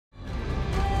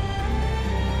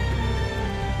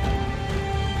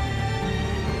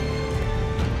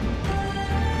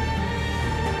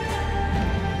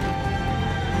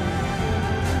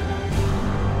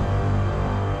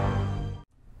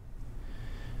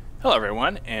Hello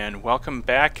everyone, and welcome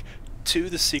back to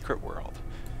the Secret World.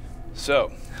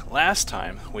 So, last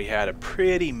time we had a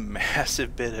pretty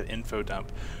massive bit of info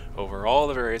dump over all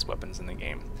the various weapons in the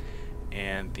game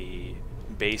and the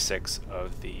basics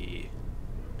of the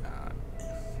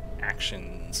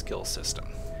action skill system.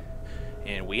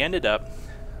 And we ended up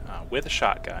with a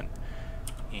shotgun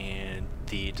and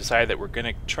decided that we're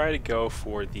going to try to go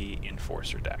for the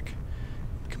Enforcer deck,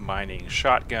 combining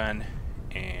shotgun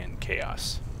and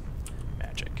chaos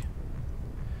magic.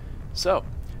 So,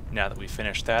 now that we've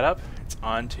finished that up, it's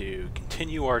on to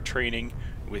continue our training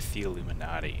with the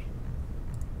Illuminati.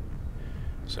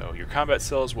 So your combat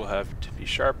skills will have to be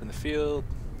sharp in the field.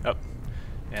 Oh,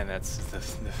 and that's the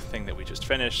thing that we just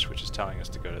finished, which is telling us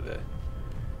to go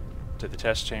to the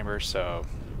test chamber. So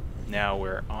now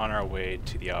we're on our way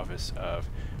to the office of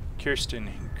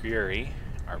Kirsten Greery,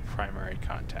 our primary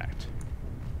contact.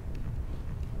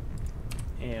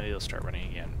 And we'll start running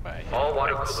again by... All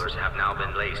water coolers have now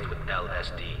been laced with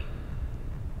LSD.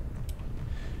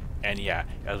 And yeah,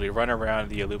 as we run around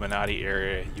the Illuminati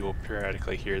area, you will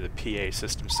periodically hear the PA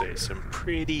system say some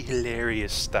pretty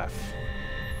hilarious stuff.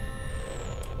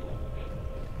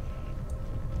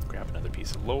 Grab another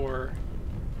piece of lore.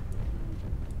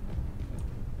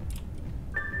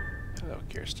 Hello,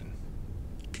 Kirsten.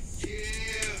 Yeah,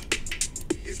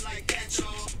 it's like that, y'all.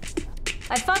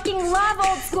 I fucking love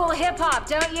old school hip-hop,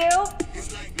 don't you?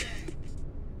 It's like that.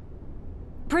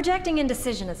 Projecting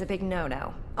indecision is a big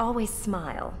no-no. Always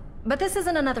smile. But this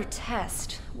isn't another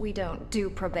test. We don't do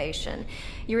probation.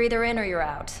 You're either in or you're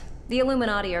out. The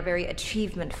Illuminati are very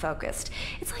achievement-focused.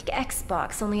 It's like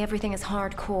Xbox, only everything is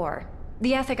hardcore.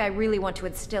 The ethic I really want to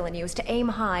instill in you is to aim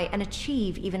high and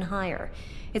achieve even higher.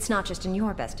 It's not just in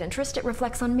your best interest, it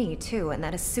reflects on me, too, and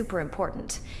that is super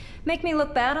important. Make me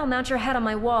look bad, I'll mount your head on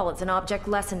my wall as an object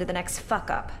lesson to the next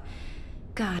fuck-up.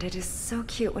 God, it is so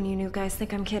cute when you new guys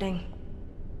think I'm kidding.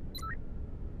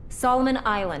 Solomon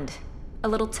Island. A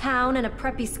little town and a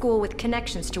preppy school with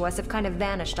connections to us have kind of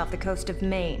vanished off the coast of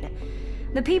Maine.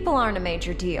 The people aren't a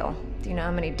major deal. Do you know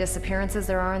how many disappearances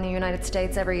there are in the United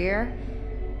States every year?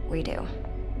 We do.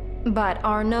 But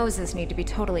our noses need to be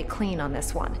totally clean on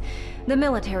this one. The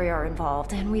military are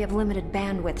involved, and we have limited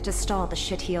bandwidth to stall the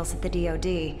shitheels at the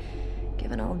DoD.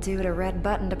 Give an old dude a red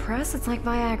button to press, it's like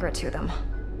Viagra to them.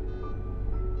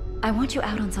 I want you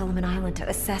out on Solomon Island to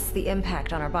assess the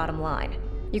impact on our bottom line.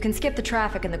 You can skip the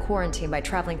traffic and the quarantine by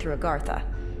traveling through Agartha.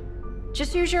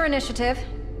 Just use your initiative,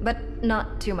 but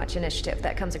not too much initiative.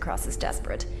 That comes across as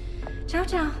desperate. Ciao,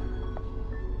 ciao.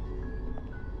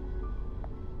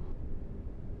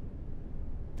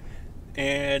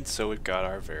 And so we've got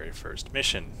our very first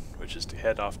mission, which is to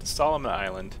head off to Solomon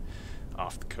Island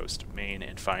off the coast of Maine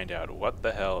and find out what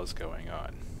the hell is going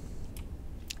on.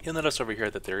 You'll notice over here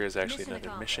that there is actually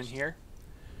another mission here.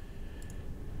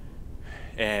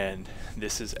 And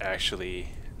this is actually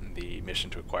the mission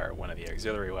to acquire one of the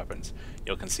auxiliary weapons.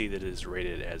 You can see that it is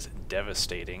rated as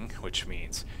devastating, which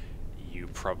means you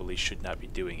probably should not be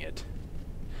doing it.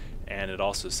 And it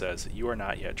also says that you are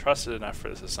not yet trusted enough for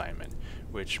this assignment,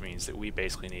 which means that we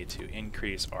basically need to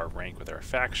increase our rank with our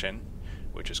faction,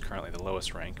 which is currently the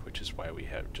lowest rank, which is why we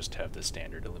just have the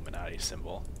standard Illuminati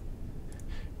symbol.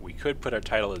 We could put our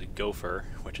title as Gopher,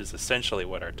 which is essentially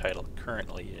what our title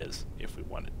currently is, if we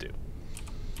wanted to.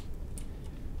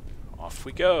 Off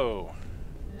we go!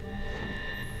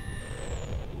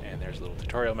 And there's a little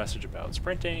tutorial message about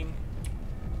sprinting.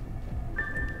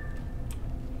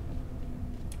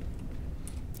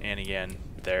 And again,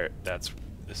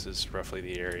 this is roughly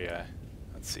the area,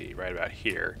 let's see, right about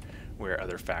here, where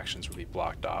other factions will be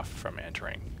blocked off from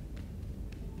entering.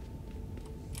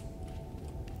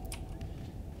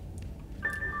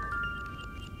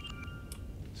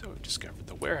 So we've discovered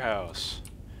the warehouse,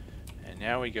 and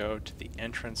now we go to the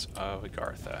entrance of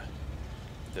Agartha.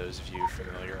 Those of you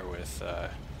familiar with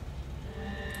the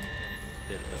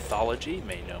mythology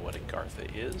may know what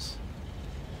Agartha is.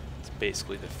 It's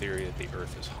basically the theory that the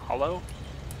Earth is hollow,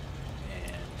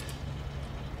 and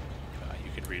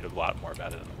you can read a lot more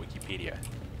about it on the Wikipedia.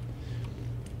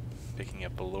 Picking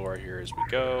up the lore here as we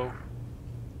go.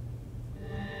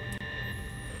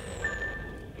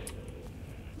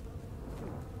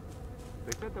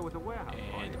 They said there was a warehouse.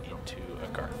 And into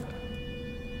Agartha.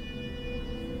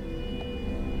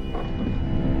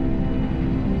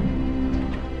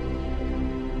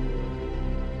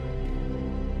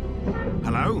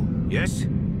 Hello? Yes?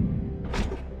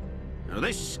 Now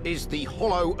this is the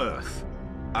Hollow Earth,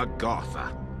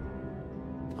 Agartha.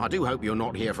 I do hope you're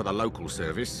not here for the local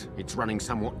service. It's running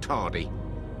somewhat tardy.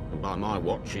 And by my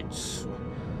watch, it's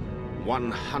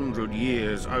 100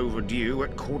 years overdue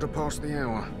at 1/4 past the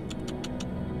hour.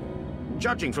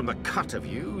 Judging from the cut of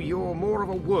you, you're more of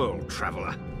a world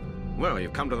traveller. Well,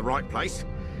 you've come to the right place.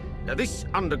 Now, this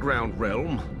underground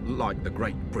realm, like the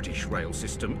great British rail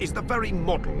system, is the very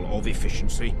model of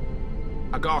efficiency.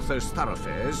 Agartha's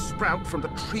thoroughfares sprout from the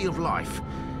Tree of Life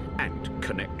and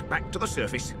connect back to the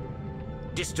surface.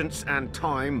 Distance and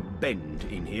time bend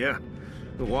in here.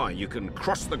 Why, you can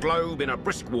cross the globe in a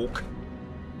brisk walk.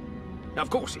 Now,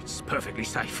 of course, it's perfectly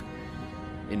safe.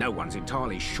 No one's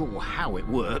entirely sure how it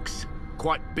works.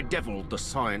 Quite bedeviled, the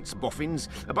science boffins,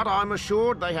 but I'm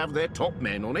assured they have their top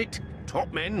men on it.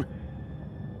 Top men.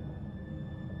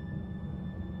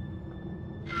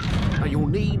 Now, you'll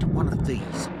need one of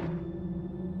these.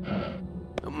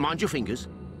 Mind your fingers.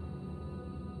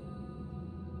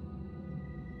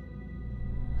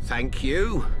 Thank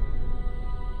you.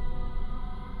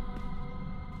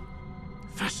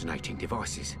 Fascinating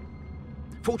devices.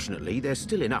 Fortunately, there's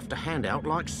still enough to hand out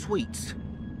like sweets.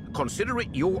 Consider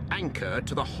it your anchor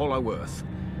to the hollow earth.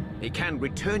 It can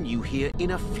return you here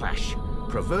in a flash,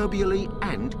 proverbially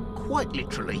and quite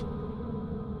literally.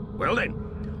 Well then,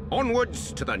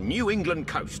 onwards to the New England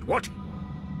coast, what?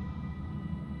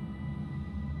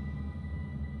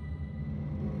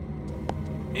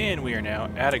 And we are now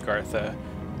at Agartha,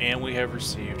 and we have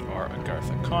received our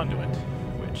Agartha conduit,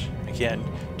 which, again,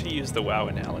 to use the WoW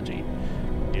analogy,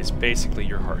 is basically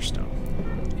your Hearthstone.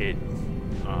 It,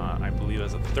 I believe,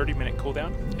 has a 30-minute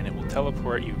cooldown, and it will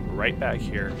teleport you right back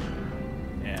here,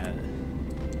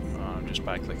 and just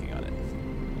by clicking on it.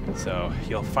 So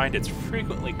you'll find it's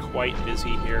frequently quite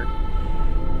busy here,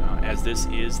 as this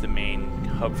is the main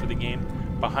hub for the game.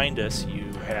 Behind us,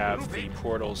 you have the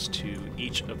portals to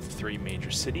each of the 3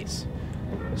 major cities.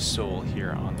 Seoul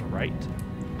here on the right,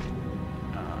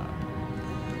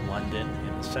 London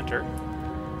in the center,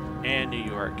 and New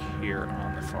York here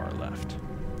on the far left.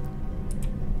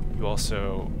 You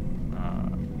also,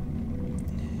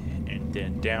 and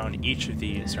then down each of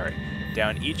these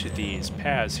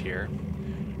paths here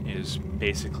is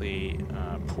basically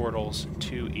portals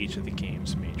to each of the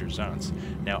game's major zones.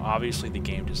 Now, obviously, the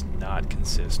game does not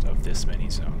consist of this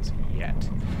many zones yet,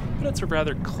 but it's a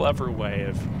rather clever way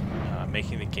of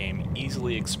making the game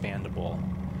easily expandable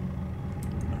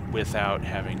without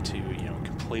having to,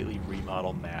 completely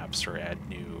remodel maps or add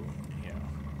new,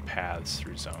 paths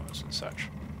through zones and such.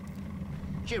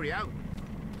 Cheerio.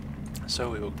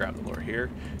 So we will grab the lure here.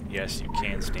 Yes, you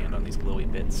can stand on these lily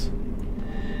bits.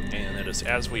 And notice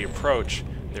as we approach,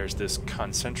 there's this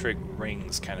concentric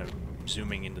rings kind of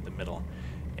zooming into the middle.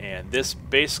 And this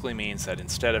basically means that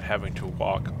instead of having to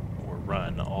walk or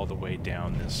run all the way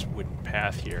down this wooden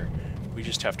path here, we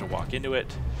just have to walk into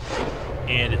it,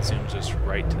 and it zooms us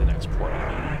right to the next portal,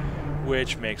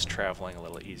 which makes traveling a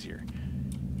little easier.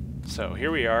 So here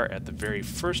we are at the very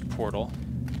first portal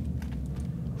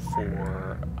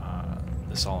for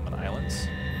the Solomon Islands,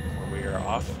 where we are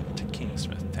off to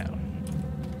Kingsmouth town.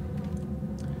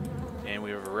 And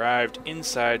we have arrived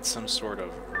inside some sort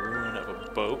of ruin of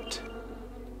a boat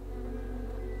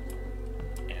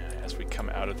as we come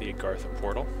out of the Agartha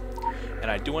portal. And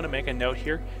I do want to make a note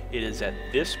here, it is at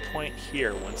this point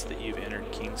here, once that you've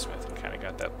entered Kingsmouth and kind of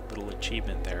got that little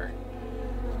achievement there,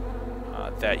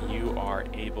 that you are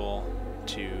able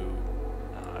to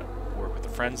work with the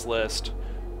friends list,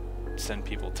 send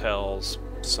people tells,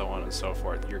 so on and so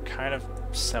forth. You're kind of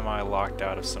semi-locked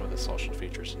out of some of the social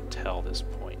features until this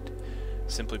point,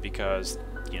 simply because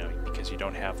you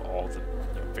don't have all the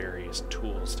various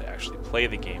tools to actually play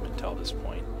the game until this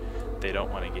point. They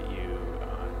don't want to get you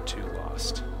too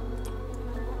lost.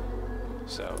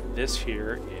 So this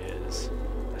here is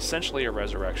essentially a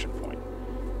resurrection point.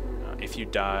 If you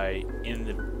die in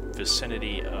the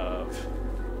vicinity of,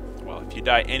 if you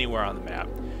die anywhere on the map,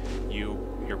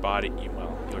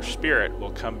 your spirit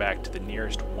will come back to the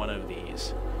nearest one of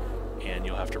these, and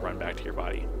you'll have to run back to your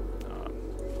body.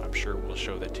 I'm sure we'll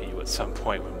show that to you at some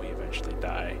point when we eventually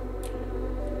die,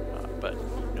 but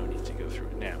no need to go through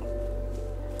it now.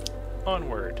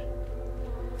 Onward.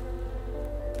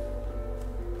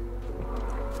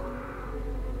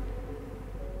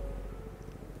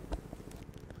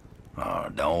 Oh,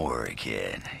 don't worry,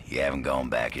 kid. You haven't gone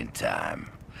back in time.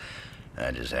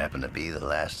 I just happen to be the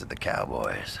last of the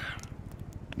cowboys.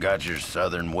 Got your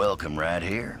southern welcome right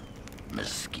here.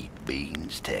 Mesquite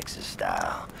beans, Texas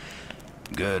style.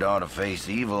 Good ought to face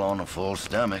evil on a full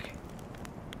stomach.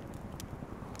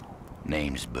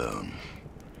 Name's Boone.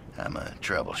 I'm a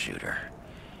troubleshooter.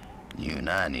 You and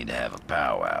I need to have a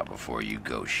powwow before you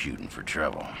go shooting for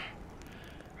trouble.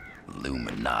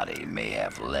 Illuminati may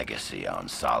have legacy on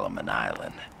Solomon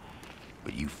Island,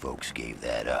 but you folks gave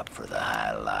that up for the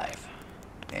high life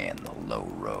and the low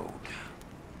road.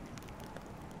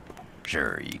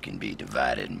 Sure, you can be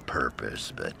divided in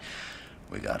purpose, but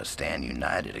we gotta stand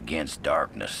united against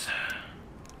darkness.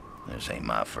 This ain't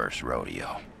my first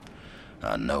rodeo.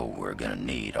 I know we're gonna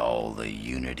need all the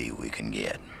unity we can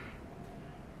get.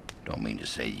 Don't mean to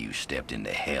say you stepped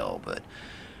into hell, but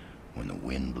when the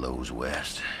wind blows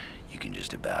west, you can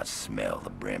just about smell the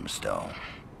brimstone.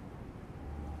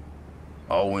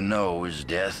 All we know is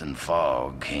death and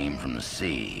fog came from the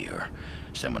sea, or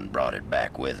someone brought it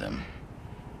back with them.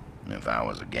 And if I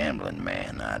was a gambling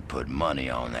man, I'd put money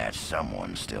on that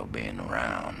someone still being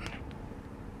around.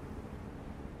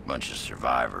 Bunch of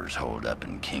survivors holed up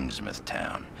in Kingsmouth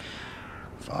town.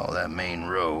 Follow that main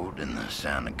road and the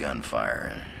sound of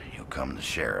gunfire, and you'll come to the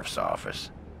sheriff's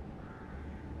office.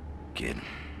 Kid,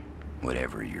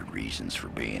 whatever your reasons for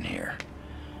being here,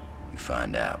 you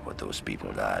find out what those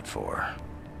people died for,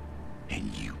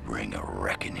 and you bring a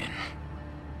reckoning.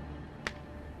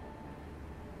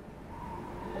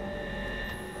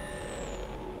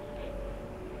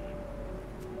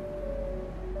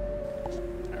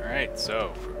 Alright,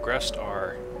 so we've progressed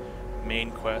our main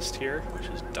quest here, which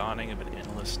is Dawning of an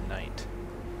Endless Night.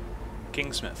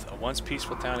 Kingsmouth, a once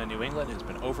peaceful town in New England, has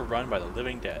been overrun by the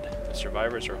living dead. The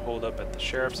survivors are holed up at the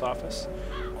sheriff's office.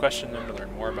 Question them to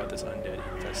learn more about this undead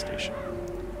infestation.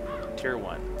 Tier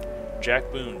 1.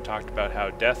 Jack Boone talked about how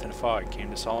death and fog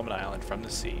came to Solomon Island from the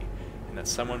sea, and that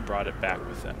someone brought it back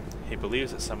with them. He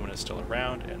believes that someone is still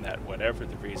around, and that whatever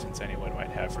the reasons anyone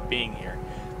might have for being here,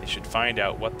 they should find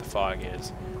out what the fog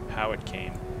is, how it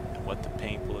came, and what the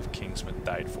people of Kingsmouth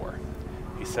died for.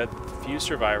 He said that the few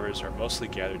survivors are mostly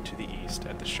gathered to the east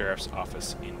at the sheriff's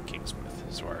office in Kingsmouth.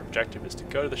 So our objective is to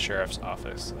go to the sheriff's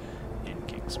office in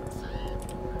Kingsmouth.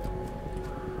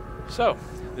 So,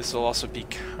 this will also be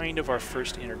kind of our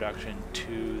first introduction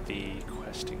to the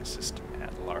questing system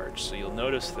at large. So you'll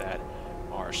notice that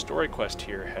our story quest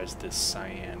here has this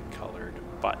cyan colored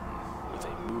button with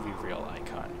a movie reel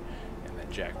icon. And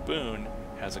then Jack Boone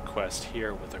has a quest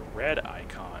here with a red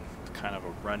icon, with kind of a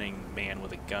running man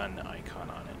with a gun icon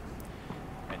on it.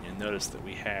 And you'll notice that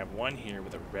we have one here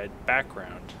with a red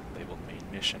background labeled main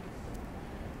mission.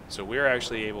 So we're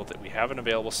actually able to, we have an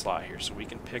available slot here, so we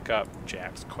can pick up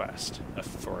Jack's quest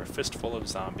for a fistful of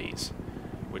zombies,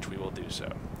 which we will do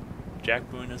so. Jack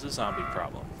Boone has a zombie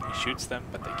problem. He shoots them,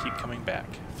 but they keep coming back.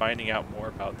 Finding out more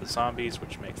about the zombies,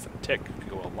 which makes them tick, can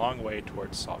go a long way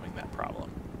towards solving that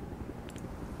problem.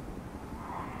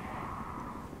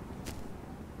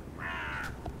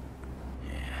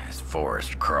 This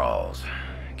forest crawls.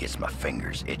 Gets my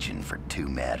fingers itching for two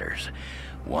matters.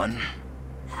 One,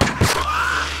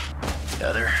 the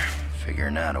other,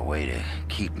 figuring out a way to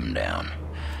keep them down.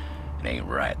 It ain't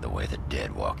right the way the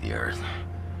dead walk the earth.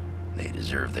 They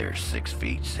deserve their 6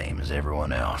 feet, same as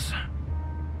everyone else.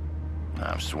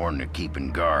 I've sworn to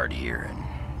keeping guard here, and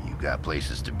you've got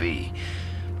places to be.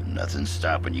 But nothing's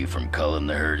stopping you from culling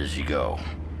the herd as you go.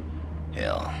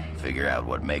 Hell, figure out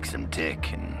what makes them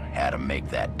tick and how to make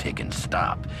that ticking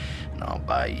stop, and I'll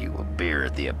buy you a beer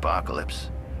at the apocalypse.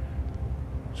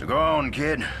 So go on,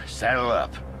 kid. Saddle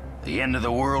up. The end of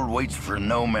the world waits for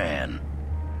no man.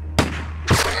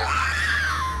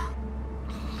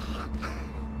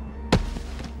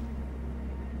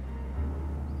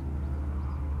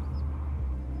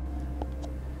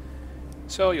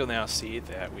 So you'll now see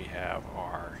that we have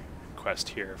our quest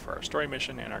here for our story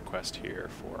mission and our quest here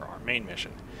for our main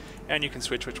mission. And you can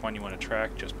switch which one you want to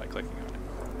track just by clicking on it.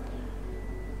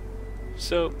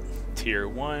 So, Tier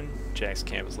 1, Jack's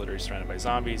camp is literally surrounded by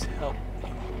zombies. Help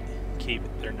keep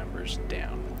their numbers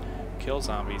down. Kill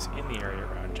zombies in the area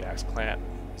around Jack's plant,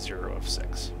 0 of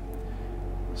 6.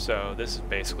 So this is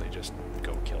basically just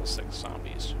go kill 6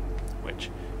 zombies,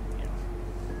 which, you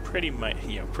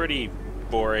know, pretty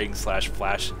boring /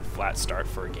 flat start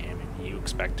for a game, and you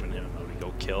expect an MMO to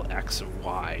go kill X of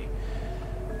Y.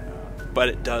 But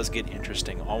it does get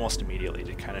interesting almost immediately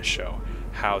to kind of show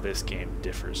how this game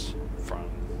differs from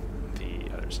the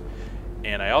others.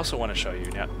 And I also want to show you,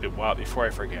 now, before I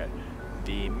forget,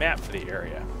 the map for the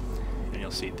area. And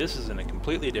you'll see this is in a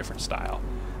completely different style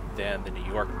than the New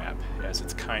York map, as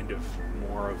it's kind of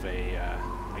more of a,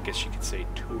 I guess you could say,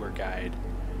 tour guide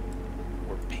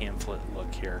or pamphlet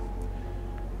look here.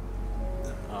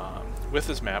 With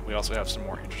this map, we also have some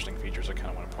more interesting features I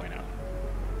kind of want to point out.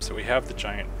 So we have the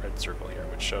giant red circle here,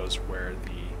 which shows where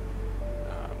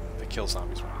the kill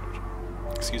zombies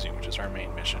which is our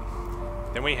main mission.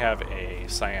 Then we have a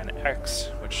cyan X,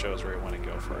 which shows where we want to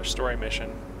go for our story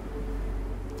mission.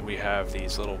 We have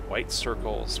these little white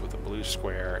circles with a blue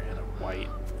square and a white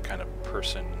kind of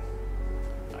person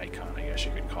icon, I guess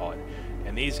you could call it.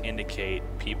 And these indicate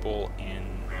people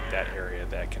in that area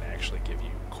that can actually give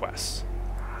you quests.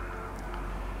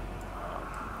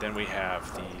 Then we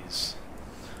have these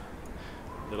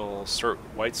little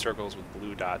white circles with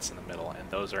blue dots in the middle, and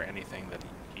those are anything that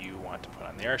you want to put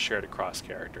on. They are shared across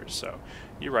characters, so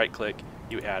you right-click,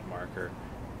 you add marker,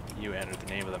 you enter the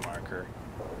name of the marker,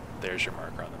 there's your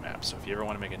marker on the map. So if you ever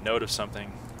want to make a note of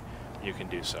something, you can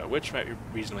do so, which might be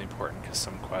reasonably important because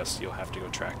some quests you'll have to go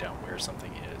track down where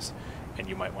something is, and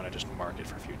you might want to just mark it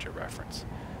for future reference.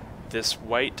 This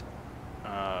white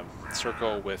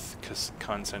circle with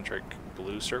concentric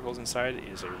blue circles inside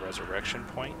is a resurrection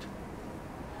point.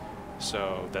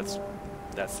 So that's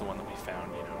the one that we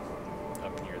found, you know,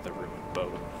 up near the ruined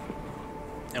boat.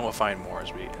 And we'll find more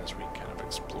as we kind of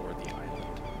explore the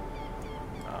island.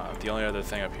 The only other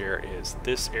thing up here is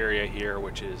this area here,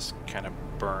 which is kind of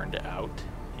burned out,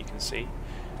 you can see.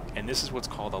 And this is what's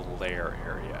called a lair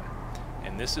area.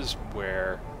 And this is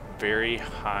where very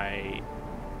high,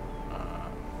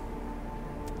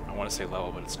 I want to say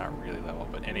level, but it's not really level,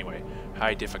 but anyway,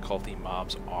 high difficulty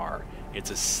mobs are. It's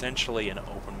essentially an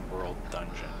open world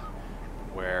dungeon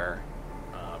where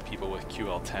people with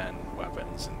QL10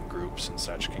 weapons and groups and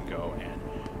such can go and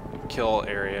kill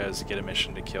areas, get a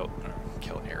mission to kill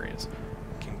areas.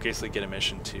 Can basically get a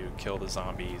mission to kill the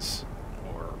zombies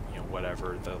or, you know,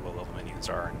 whatever the little minions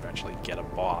are, and eventually get a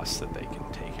boss that they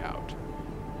can take out.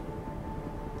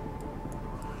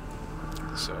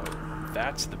 So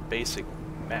that's the basic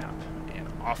map, and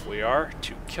off we are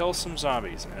to kill some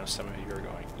zombies. I know some of you are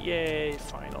going, yay,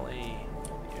 finally,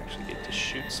 you actually get to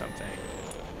shoot something.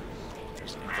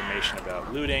 There's information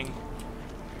about looting.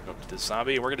 We go up to the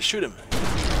zombie, and we're going to shoot him.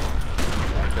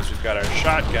 Because we've got our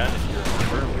shotgun, if you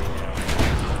remember.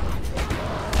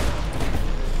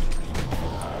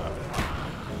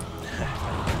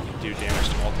 We can do damage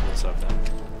to multiples of them.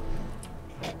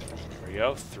 There we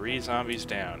go, 3 zombies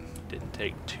down. Didn't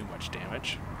take too much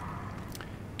damage.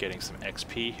 Getting some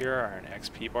XP here, or an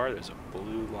XP bar. There's a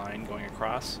blue line going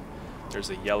across. There's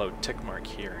a yellow tick mark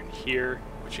here and here,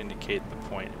 which indicate the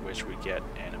point at which we get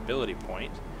an ability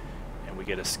point. And we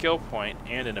get a skill point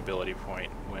and an ability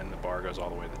point when the bar goes all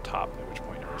the way to the top, at which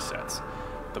point it resets.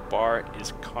 The bar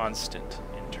is constant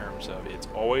in terms of it's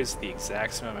always the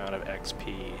exact same amount of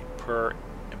XP per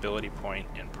ability point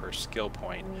and per skill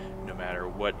point, no matter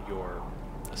what your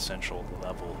essential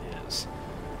level is.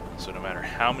 So no matter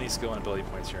how many skill and ability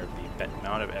points you have, the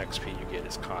amount of XP you get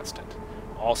is constant.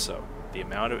 Also, the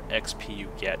amount of XP you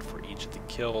get for each of the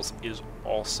kills is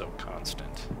also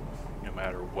constant, no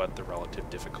matter what the relative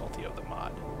difficulty of the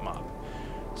mob.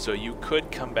 So you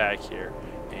could come back here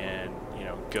and, you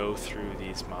know, go through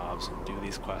these mobs and do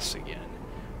these quests again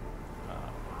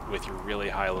with your really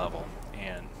high level,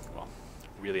 and, well,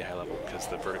 really high level because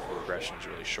the vertical regression is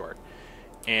really short,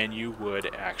 and you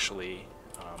would actually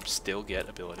still get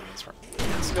ability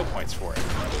and skill points for it.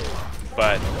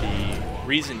 But the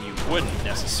reason you wouldn't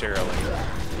necessarily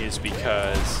is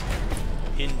because,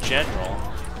 in general,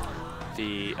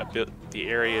 the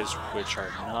areas which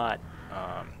are not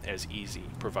as easy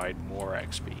provide more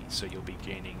XP, so you'll be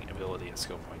gaining ability and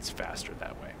skill points faster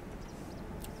that way.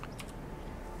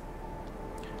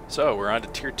 So we're on to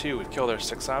Tier 2. We've killed our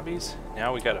 6 zombies.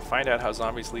 Now we got to find out how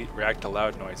zombies react to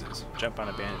loud noises. Jump on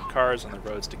abandoned cars on the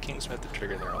roads to Kingsmouth to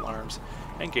trigger their alarms,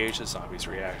 and gauge the zombies'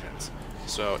 reactions.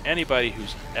 So anybody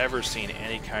who's ever seen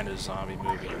any kind of zombie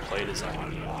movie or played a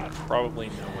zombie game will probably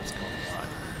know what's going on.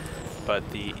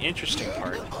 But the interesting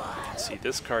part, you can see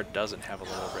this card doesn't have a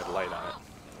little red light on it.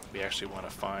 We actually want to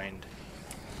find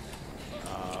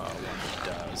one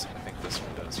that does. I think this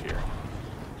one does here.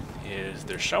 Is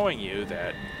they're showing you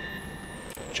that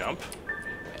jump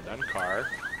and on car,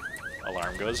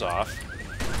 alarm goes off.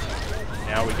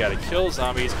 Now we gotta kill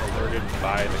zombies alerted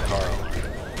by the car alarm.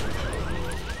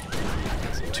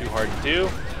 Isn't too hard to do.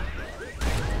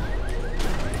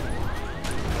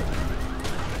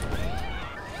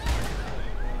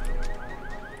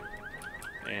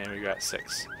 And we got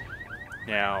 6.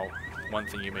 Now, one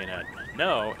thing you may not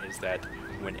know is that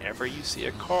whenever you see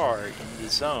a car in the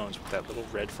zones with that little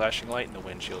red flashing light in the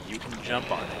windshield, you can jump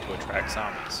on it to attract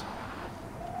zombies,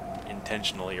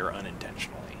 intentionally or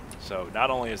unintentionally. So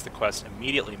not only is the quest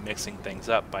immediately mixing things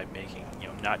up by making, you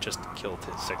know, not just kill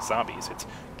 6 zombies, it's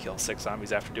kill 6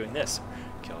 zombies after doing this,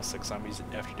 kill 6 zombies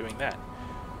after doing that.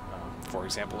 For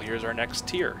example, here's our next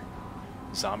tier.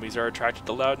 Zombies are attracted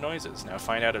to loud noises. Now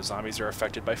find out if zombies are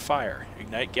affected by fire.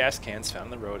 Ignite gas cans found on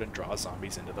the road and draw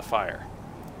zombies into the fire.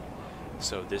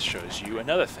 So this shows you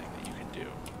another thing that you can do.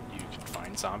 You can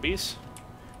find zombies,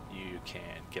 you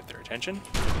can get their attention,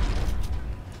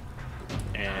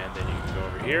 and then you can go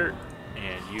over here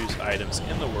and use items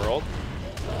in the world.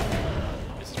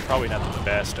 This is probably not the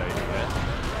best idea.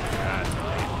 I'm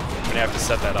going to have to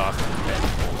set that off in a bit,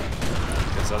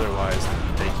 because because otherwise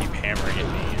they keep hammering at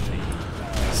me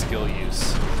and the skill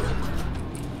use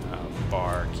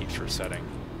bar keeps resetting.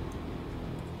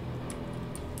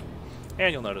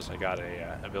 And you'll notice I got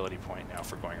a ability point now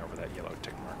for going over that yellow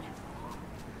tick mark.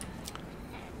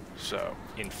 So,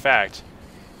 in fact,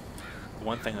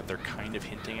 one thing that they're kind of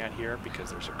hinting at here,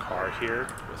 because there's a car here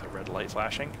with a red light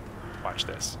flashing, watch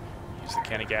this. Use the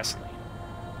can of gasoline.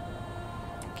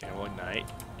 Can will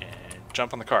ignite, and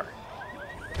jump on the car.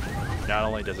 Not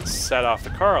only does it set off the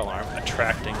car alarm,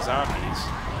 attracting zombies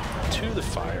to the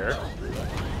fire,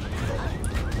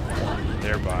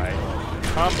 thereby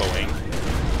comboing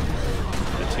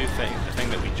the two things. The thing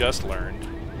that we just learned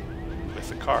with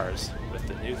the cars, with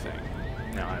the new thing.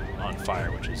 Now I'm on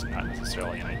fire, which is not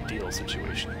necessarily an ideal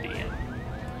situation to be in.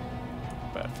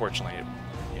 But fortunately,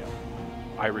 you know,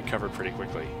 I recovered pretty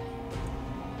quickly.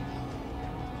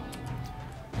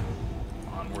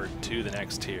 Onward to the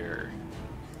next tier.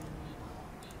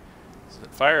 So the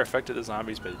fire affected the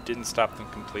zombies, but it didn't stop them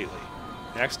completely.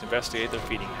 Next, investigate their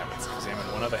feeding habits. Examine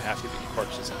one of the half-eaten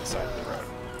corpses on the side of the road.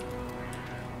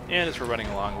 And as we're running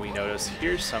along, we notice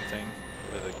here's something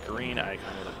with a green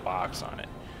icon with a box on it.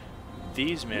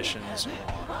 These missions,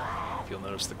 if you'll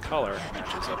notice the color,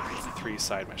 matches up with the 3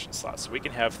 side mission slots. So we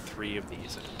can have 3 of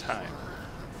these at a time.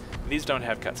 These don't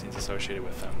have cutscenes associated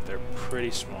with them. They're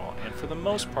pretty small, and for the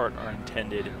most part are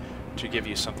intended to give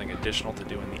you something additional to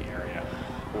do in the area,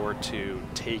 or to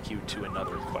take you to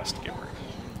another quest giver.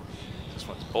 This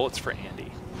one's Bullets for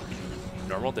Andy.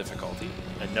 Normal difficulty.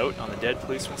 A note on the dead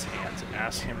policeman's hands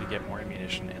asks him to get more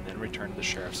ammunition and then return to the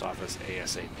sheriff's office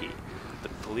ASAP. The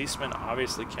policeman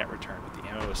obviously can't return, but the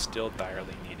ammo is still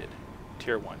direly needed.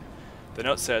 Tier 1. The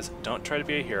note says, don't try to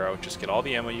be a hero, just get all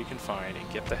the ammo you can find and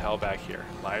get the hell back here.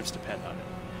 Lives depend on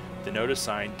it. The note is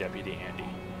signed Deputy Andy.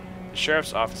 The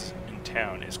sheriff's office in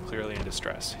town is clearly in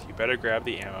distress. You better grab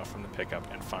the ammo from the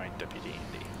pickup and find Deputy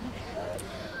Andy.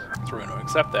 So we're going to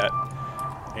accept that,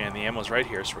 and the ammo's right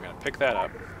here, so we're going to pick that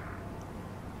up.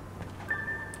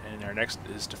 And our next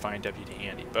is to find Deputy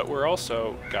Andy. But we're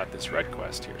also got this red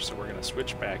quest here, so we're going to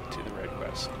switch back to the red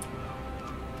quest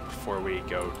before we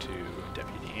go to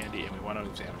Deputy Andy, and we want to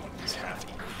examine one of these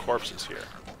half-eaten corpses here.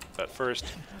 But first,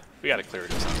 we got to clear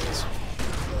it of zombies.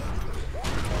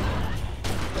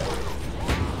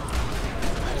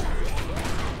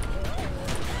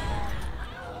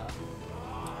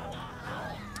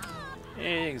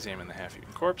 And examine the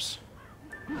half-eaten corpse.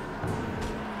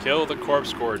 Kill the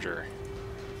corpse gorger.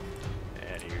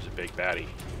 And here's a big baddie.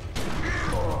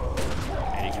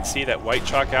 And you can see that white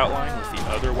chalk outline with the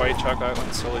other white chalk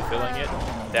outline slowly filling it.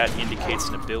 That indicates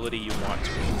an ability you want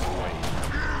to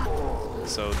avoid.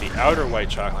 So the outer white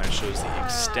chalk line shows the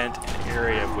extent and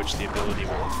area of which the ability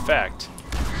will affect.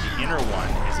 The inner one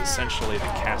is essentially the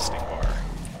casting bar.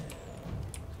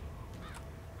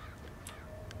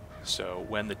 So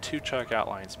when the 2 chalk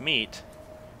outlines meet,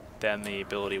 then the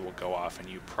ability will go off and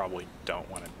you probably don't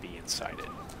want to be inside it.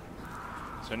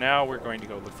 So now we're going to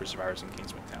go look for survivors in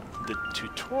Kingsmouth Town. The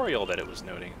tutorial that it was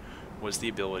noting was the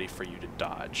ability for you to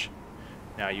dodge.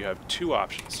 Now you have 2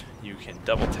 options. You can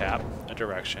double tap a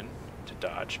direction to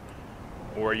dodge,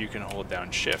 or you can hold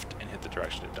down shift and hit the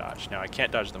direction to dodge. Now I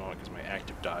can't dodge at the moment because my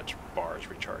active dodge bar is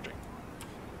recharging.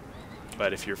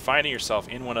 But if you're finding yourself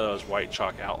in one of those white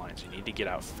chalk outlines, you need to get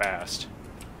out fast,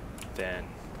 then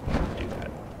do that.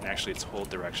 And actually it's hold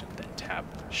direction, then tap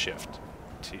shift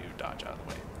to dodge out of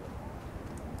the way.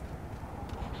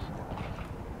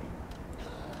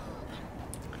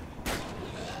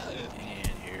 And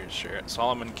here's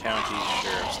Solomon County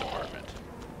Sheriff's Department.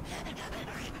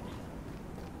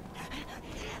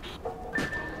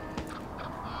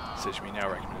 Says we now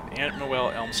recommend Animal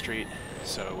Well, Elm Street.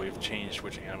 So we've changed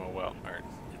which animal well, or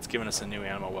it's given us a new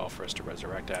animal well for us to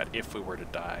resurrect at if we were to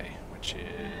die, which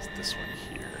is this one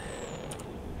here.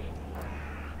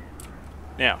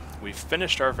 Now, we've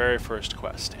finished our very first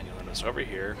quest, and you'll notice over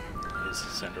here is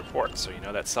send report. So you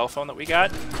know that cell phone that we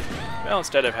got? Well,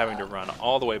 instead of having to run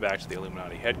all the way back to the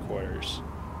Illuminati headquarters,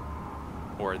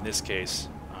 or in this case,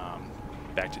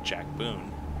 back to Jack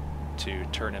Boone, to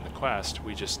turn in the quest,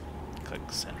 we just click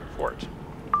send report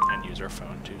and use our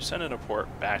phone to send a report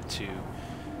back to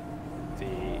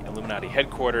the Illuminati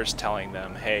headquarters telling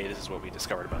them, hey, this is what we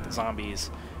discovered about the zombies.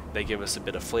 They give us a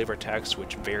bit of flavor text,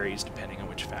 which varies depending on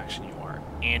which faction you are,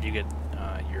 and you get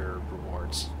your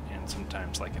rewards, and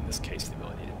sometimes, like in this case, the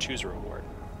ability to choose a reward.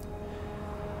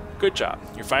 Good job.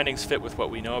 Your findings fit with what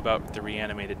we know about the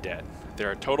reanimated dead.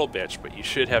 They're a total bitch, but you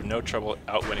should have no trouble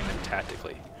outwitting them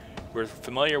tactically. We're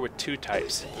familiar with 2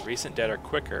 types. The recent dead are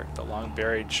quicker, the long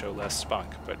buried show less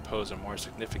spunk, but pose a more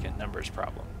significant numbers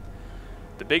problem.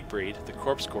 The big breed, the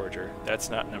Corpse Gorger,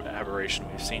 that's not an aberration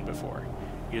we've seen before.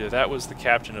 Either that was the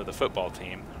captain of the football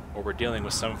team, or we're dealing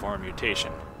with some form of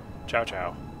mutation. Ciao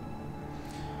ciao.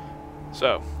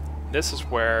 So, this is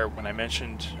where, when I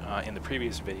mentioned in the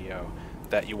previous video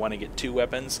that you want to get 2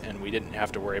 weapons, and we didn't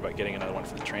have to worry about getting another one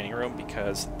for the training room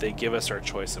because they give us our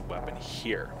choice of weapon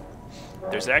here.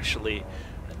 There's actually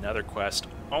another quest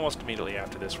almost immediately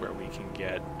after this where we can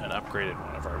get an upgraded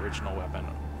one of our original weapon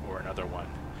or another one.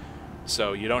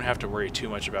 So you don't have to worry too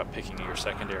much about picking your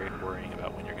secondary and worrying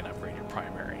about when you're going to upgrade your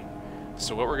primary.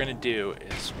 So what we're going to do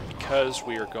is, because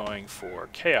we are going for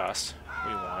Chaos,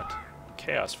 we want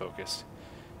Chaos focus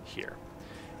here.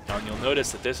 Now you'll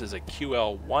notice that this is a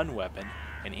QL1 weapon,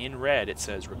 and in red it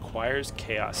says requires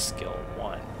Chaos skill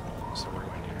 1. So we're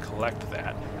going to collect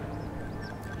that.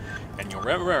 And you'll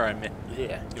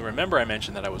remember I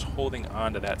mentioned that I was holding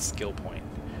on to that skill point,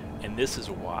 and this is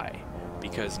why.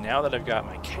 Because now that I've got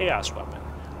my Chaos weapon,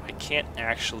 I can't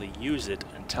actually use it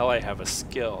until I have a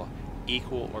skill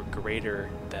equal or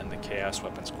greater than the Chaos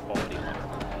weapon's quality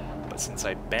level. But since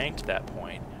I banked that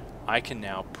point, I can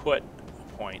now put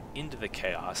a point into the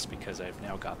Chaos, because I've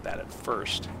now got that at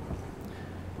first,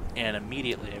 and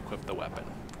immediately equip the weapon,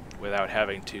 without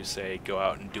having to, say, go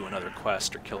out and do another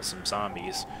quest or kill some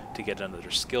zombies to get another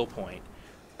skill point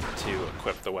to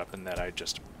equip the weapon that I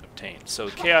just obtained. So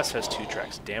Chaos has 2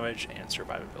 tracks, damage and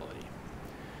survivability.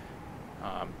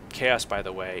 Chaos, by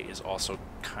the way, is also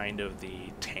kind of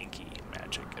the tanky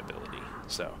magic ability.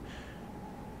 So,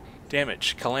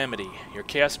 damage, Calamity. Your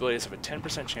Chaos abilities have a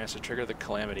 10% chance to trigger the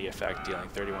Calamity effect, dealing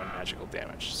 31 magical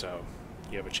damage. So,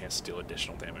 you have a chance to deal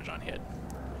additional damage on hit.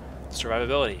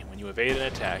 Survivability. When you evade an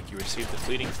attack, you receive the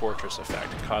Fleeting Fortress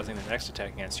effect, causing the next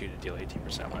attack against you to deal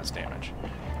 18% less damage.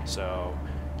 So,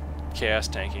 Chaos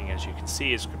tanking, as you can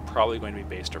see, is probably going to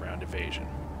be based around evasion.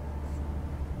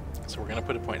 So we're going to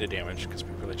put a point into damage because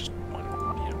we really just want to,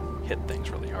 hit things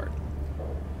really hard.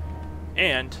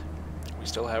 And we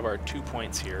still have our 2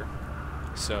 points here.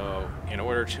 So in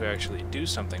order to actually do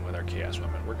something with our Chaos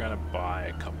weapon, we're going to buy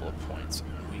a couple of points.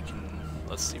 We can,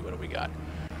 let's see, what do we got?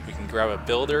 We can grab a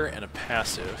builder and a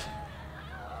passive,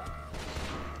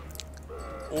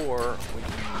 or we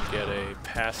can get a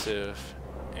passive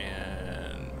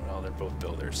and, well, they're both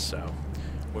builders, so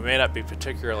we may not be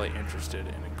particularly interested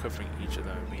in equipping each of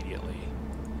them immediately.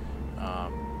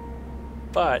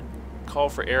 But Call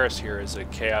for Eris here is a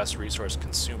Chaos resource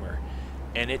consumer,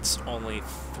 and it's only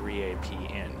 3 AP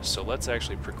in, so let's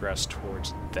actually progress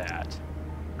towards that.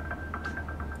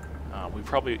 We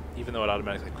probably, even though it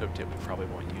automatically equipped it, we probably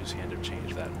won't use Hand of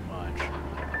Change that much,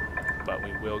 but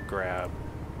we will grab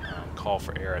Call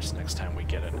for Eris next time we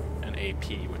get an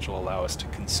AP, which will allow us to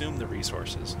consume the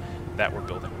resources that we're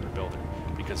building with our builder.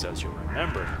 Because as you'll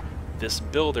remember, this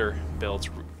builder builds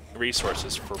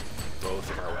resources for both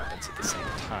of our weapons at the same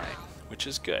time, which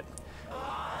is good.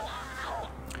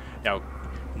 Now,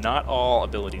 not all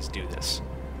abilities do this.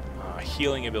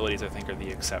 Healing abilities, I think, are the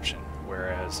exception,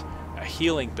 whereas a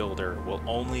healing builder will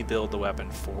only build the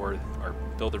weapon for, or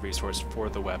build the resource for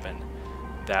the weapon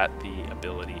that the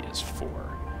ability is for.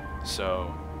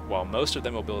 So, while most of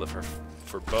them will build it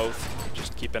for both,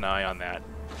 just keep an eye on that,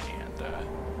 and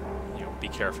be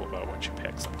careful about what you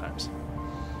pick sometimes.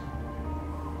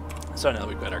 So now that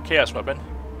we've got our Chaos weapon,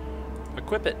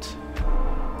 equip it,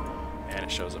 and it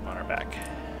shows up on our back.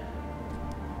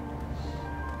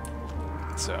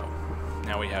 So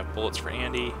now we have bullets for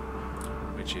Andy,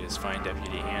 which is Find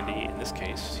Deputy Andy. In this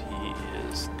case, he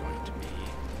is going to be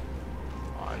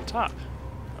on top,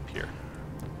 up here.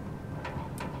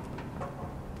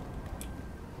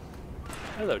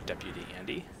 Hello, Deputy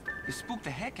Andy. You spooked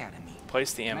the heck out of me.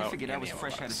 Place the ammo. I figured I was ammo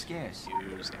fresh box. out of scares.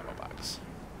 Use ammo box.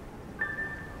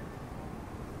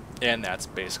 And that's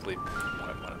basically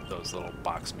what one of those little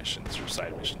box missions or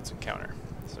side missions encounter.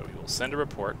 So we will send a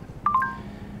report.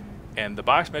 And the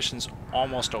box missions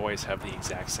almost always have the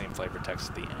exact same flavor text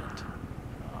at the end.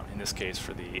 In this case,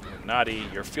 for the Illuminati,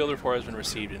 your field report has been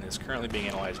received and is currently being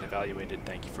analyzed and evaluated.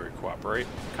 Thank you for your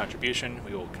contribution.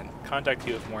 We will contact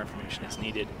you if more information is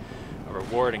needed. A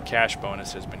reward and cash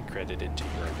bonus has been credited to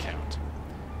your account.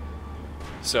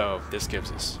 So this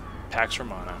gives us Pax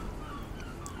Romana,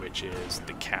 which is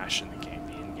the cash in the game,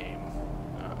 the in-game,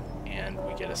 and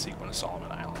we get a sequin of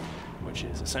Solomon Island, which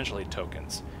is essentially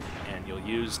tokens. And you'll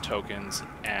use tokens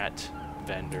at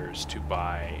vendors to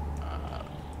buy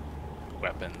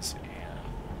weapons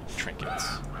and trinkets,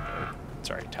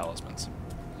 talismans.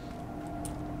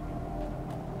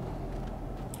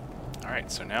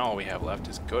 Alright, so now all we have left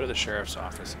is go to the sheriff's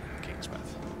office in Kingsmouth.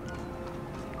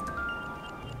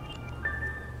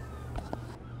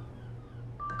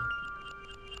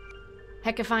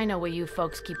 Heck if I know where you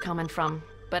folks keep coming from.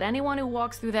 But anyone who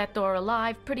walks through that door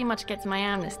alive pretty much gets my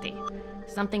amnesty.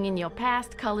 Something in your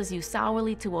past colors you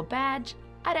sourly to a badge,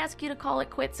 I'd ask you to call it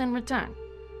quits in return.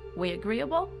 We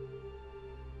agreeable?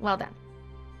 Well then,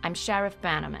 I'm Sheriff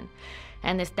Bannerman,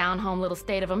 and this down-home little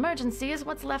state of emergency is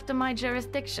what's left of my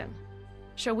jurisdiction.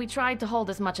 Sure, we tried to hold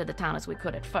as much of the town as we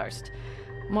could at first.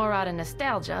 More out of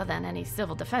nostalgia than any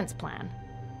civil defense plan.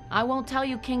 I won't tell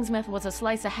you Kingsmouth was a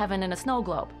slice of heaven in a snow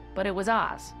globe, but it was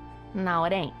ours. Now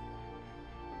it ain't.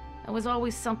 There was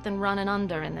always something running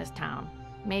under in this town.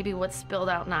 Maybe what's spilled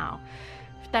out now.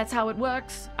 If that's how it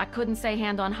works, I couldn't say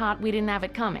hand on heart we didn't have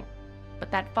it coming.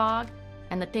 But that fog,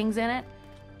 and the things in it,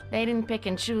 they didn't pick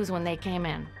and choose when they came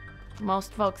in.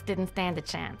 Most folks didn't stand a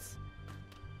chance.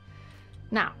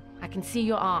 Now, I can see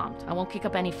you're armed. I won't kick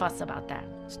up any fuss about that.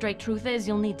 Straight truth is,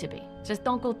 you'll need to be. Just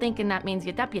don't go thinking that means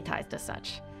you're deputized as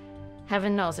such.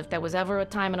 Heaven knows if there was ever a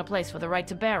time and a place for the right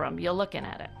to bear 'em, you're looking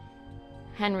at it.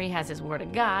 Henry has his word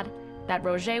of God, that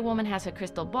Roger woman has her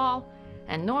crystal ball,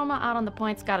 and Norma out on the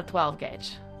point's got a 12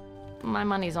 gauge. My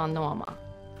money's on Norma.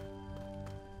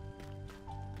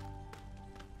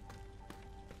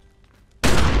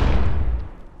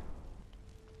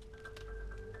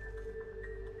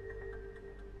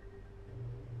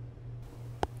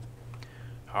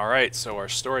 Alright, so our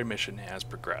story mission has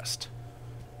progressed.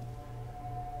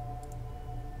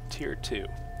 Tier 2.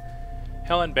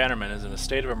 Helen Bannerman is in a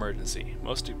state of emergency.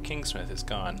 Most of Kingsmouth is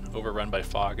gone, overrun by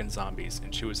fog and zombies,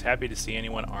 and she was happy to see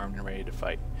anyone armed and ready to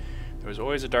fight. There was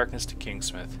always a darkness to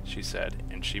Kingsmouth, she said,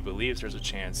 and she believes there's a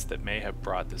chance that may have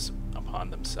brought this upon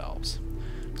themselves.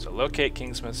 So locate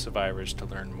Kingsmouth survivors to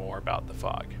learn more about the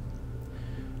fog.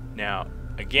 Now,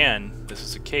 again, this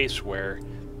is a case where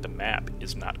the map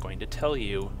is not going to tell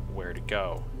you where to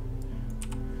go.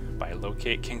 By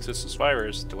locate Kingsmouth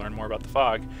survivors to learn more about the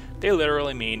fog, they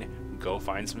literally mean go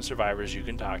find some survivors you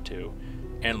can talk to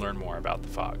and learn more about the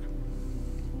fog.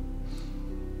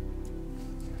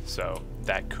 So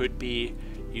that could be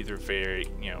either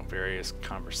various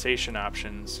conversation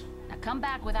options. Now come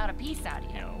back without a piece out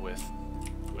of you. With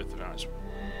and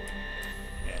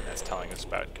that's telling us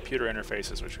about computer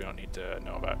interfaces, which we don't need to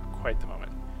know about quite the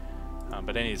moment.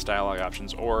 But any of these dialogue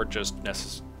options, or just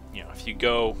if you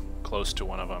go close to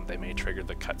one of them, they may trigger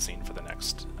the cutscene for the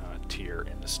next tier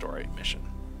in the story mission.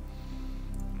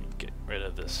 Let me get rid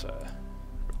of this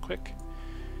real quick.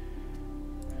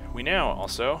 We now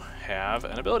also have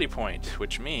an ability point,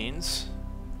 which means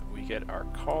we get our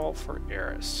call for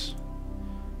Eris,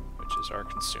 which is our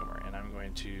consumer, and I'm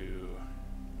going to...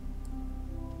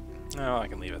 No, I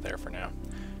can leave it there for now.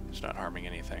 It's not harming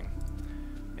anything.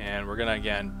 And we're gonna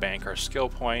again bank our skill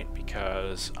point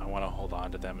because I want to hold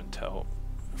on to them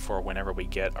for whenever we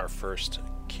get our first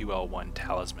QL1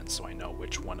 talisman, so I know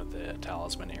which one of the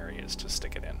talisman areas to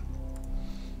stick it in.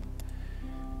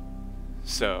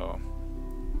 So,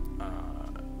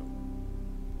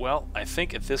 well, I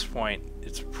think at this point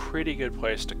it's a pretty good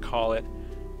place to call it,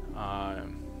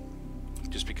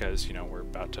 just because we're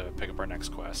about to pick up our next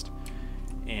quest.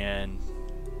 And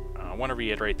I want to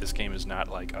reiterate, this game is not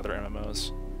like other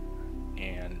MMOs,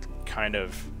 and kind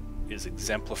of is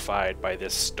exemplified by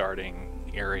this starting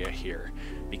area here,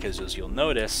 because as you'll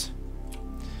notice,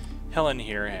 Helen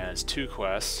here has 2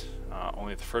 quests,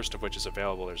 only the first of which is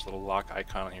available. There's a little lock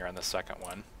icon here on the second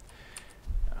one.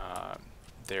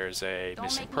 There's a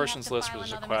missing persons list, which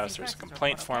is a quest. There's a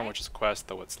complaint form, which is a quest,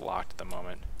 though it's locked at the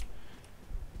moment.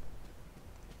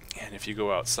 And if you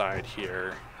go outside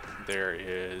here, there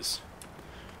is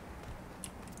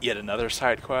yet another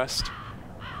side quest.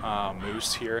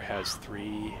 Moose here has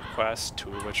 3 quests,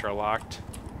 2 of which are locked.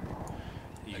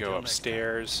 You go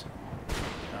upstairs.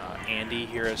 Andy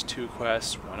here has 2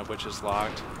 quests, 1 of which is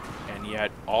locked, and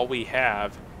yet all we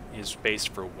have is space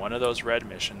for 1 of those red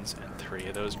missions and 3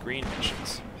 of those green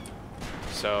missions.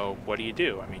 So what do you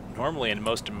do? I mean, normally in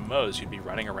most MMOs you'd be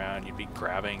running around, you'd be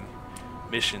grabbing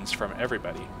missions from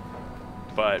everybody.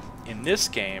 But in this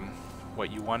game,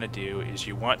 what you want to do is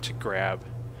you want to grab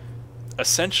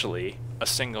essentially a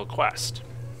single quest.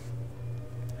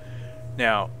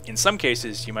 Now, in some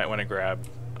cases you might want to grab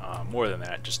more than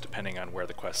that, just depending on where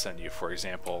the quests send you. For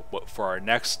example, for our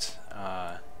next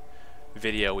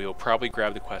video, we will probably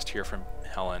grab the quest here from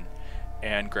Helen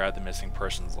and grab the missing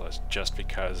persons list, just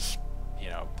because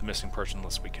the missing person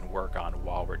list we can work on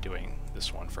while we're doing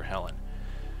this one for Helen.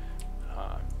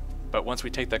 But once we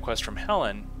take that quest from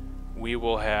Helen, we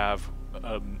will have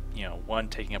one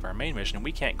taking up our main mission, and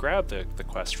we can't grab the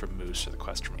quest from Moose or the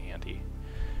quest from Andy.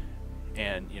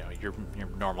 And your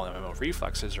normal MMO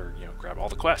reflexes are grab all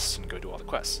the quests and go do all the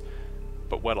quests.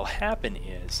 But what'll happen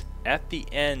is at the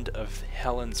end of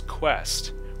Helen's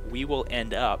quest, we will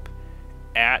end up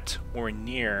at or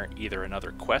near either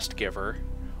another quest giver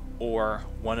or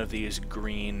one of these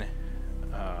green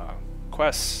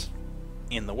quests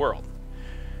in the world.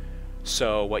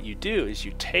 So what you do is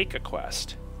you take a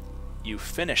quest, you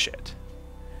finish it,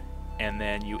 and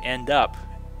then you end up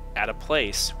at a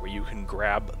place where you can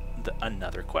grab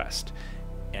another quest.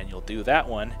 And you'll do that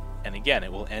one, and again,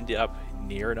 it will end up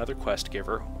near another quest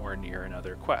giver or near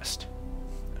another quest.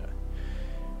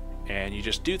 And you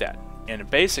just do that. And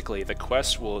basically, the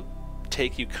quest will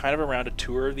take you kind of around a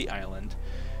tour of the island,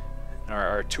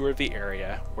 or a tour of the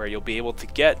area, where you'll be able to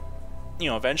get,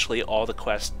 eventually all the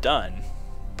quests done,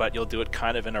 but you'll do it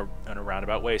kind of in a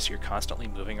roundabout way, so you're constantly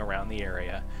moving around the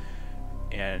area,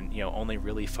 and only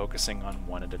really focusing on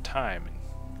one at a time,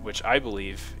 which I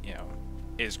believe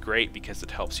is great because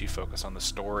it helps you focus on the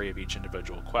story of each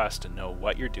individual quest and know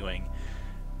what you're doing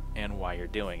and why you're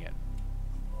doing it.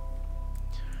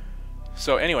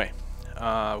 So anyway,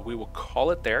 we will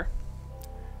call it there,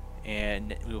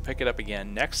 and we will pick it up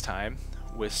again next time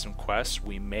with some quests.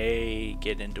 We may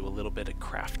get into a little bit of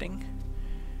crafting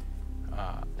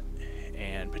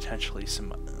and potentially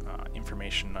some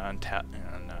information on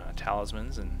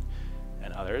talismans and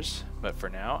others. But for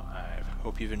now, I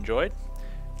hope you've enjoyed,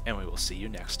 and we will see you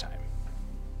next time.